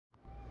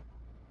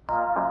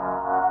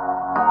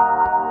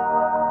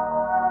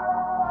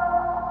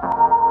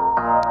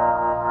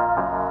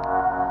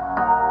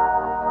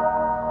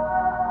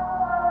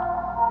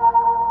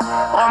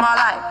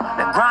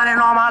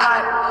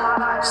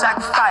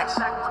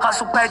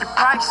Hustle paid the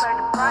price,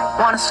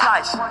 want a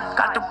slice.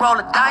 Got to roll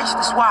the dice,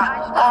 that's why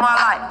all my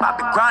life I've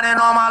been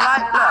grinding all my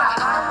life, look.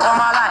 All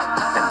my life,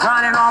 been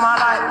grinding all my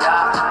life,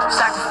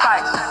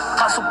 sacrifice.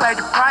 Hustle paid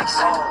the price,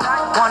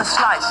 want a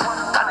slice.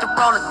 Got to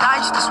roll the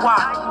dice, that's why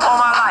all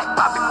my life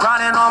I've been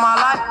grinding all my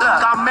life,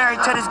 look. I'm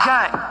married to this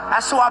game,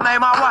 that's who I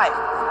made my wife.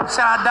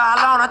 Said I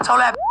die alone, I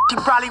told that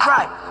she probably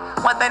right.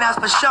 One thing that's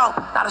for sure,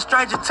 not a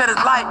stranger to this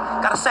life.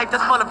 Got a safe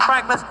that's full of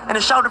Franklins and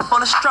a shoulder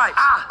full of stripes.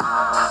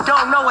 I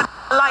don't know what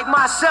like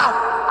myself.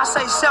 I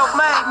say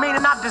self-made,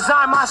 meaning I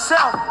design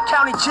myself.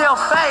 County jail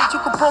fade, you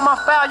can pull my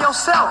foul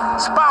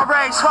yourself. Spot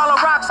raid, swallow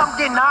rocks, I'm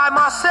getting high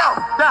myself.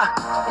 Nah,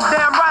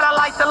 damn right I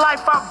like the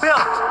life I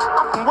built.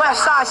 I'm from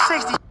West Side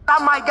 60, I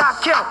might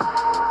got killed.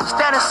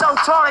 Standing so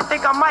tall, they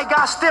think I might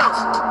got stills.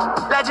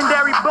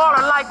 Legendary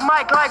baller like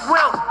Mike, like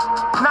Wilt.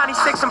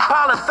 96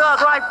 Impala,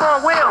 thug life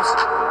on wheels.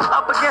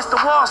 Up against the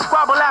wall,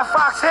 squabble at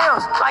Fox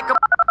Hills. Like a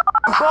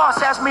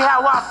boss, ask me how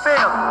I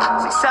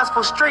feel.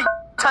 Successful street,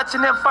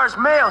 touching them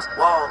first meals.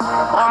 Whoa.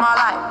 All my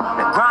life,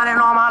 been grinding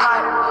all my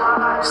life.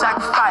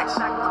 Sacrifice,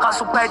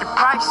 hustle paid the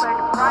price.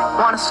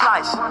 Want a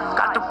slice,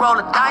 got to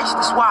roll the dice,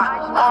 that's why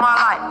all my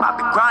life I've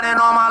been grinding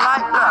all my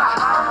life. Look,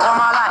 all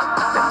my life,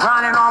 been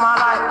grinding all my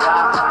life.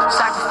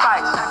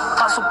 Sacrifice,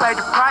 hustle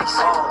paid the price.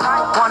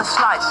 Want a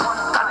slice,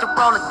 got to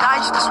roll the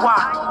dice, that's why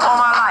all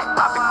my life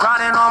I've been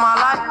grinding all my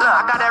life. Look,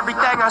 I got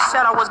everything I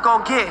said I was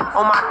gonna get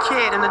on my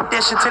kid. In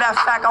addition to that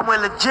fact, I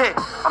went legit.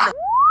 I'm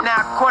the now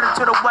according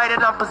to the way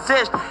that I'm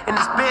positioned in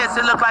this biz,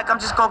 it look like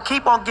I'm just gonna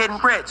keep on getting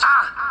rich.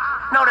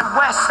 Know them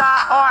West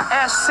Side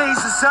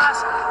RSCs is us.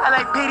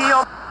 LAPD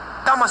on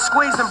I'ma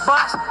squeeze and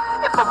bust.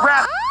 If a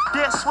rap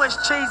this Swiss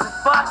cheese is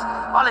bust.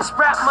 All this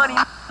rap money,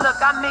 look,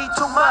 I need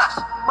too much.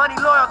 Money,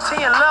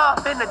 loyalty, and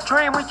love in the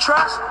dream we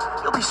trust.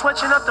 You'll be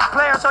switching up the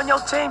players on your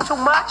team too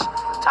much.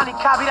 Tiny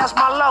Copy, that's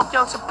my low,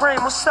 Young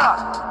Supreme, what's up?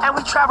 And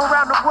we travel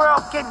around the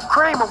world getting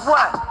cream or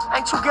what?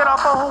 Ain't you get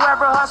off on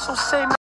whoever hustle seem